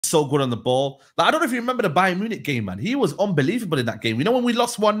So good on the ball. Like, I don't know if you remember the Bayern Munich game, man. He was unbelievable in that game. You know, when we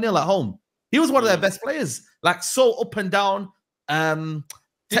lost 1-0 at home, he was one of their best players. Like, so up and down.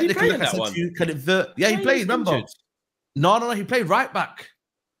 Technically, like I said to you, can it yeah, he played, remember? Injured. No, he played right back.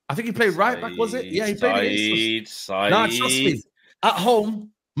 I think he played right back, was it? Yeah, he played against us. No, trust me. At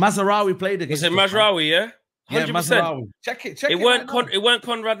home, Mazraoui played against us. Was it Mazraoui, yeah? 100%. Yeah, Mazraoui. Check it. It weren't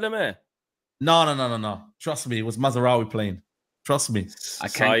Conrad Lemaire. No. Trust me, it was Mazraoui playing. Trust me. I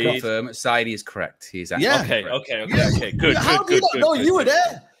can confirm Saeed is correct. He's actually correct. Okay. Good. How do you not know? You were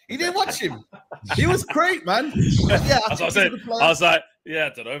there. You didn't watch him. He was great, man. Yeah, that's what I said. I was like, yeah,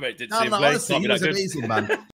 I don't know, mate. Didn't see him play. Honestly, he was amazing, man.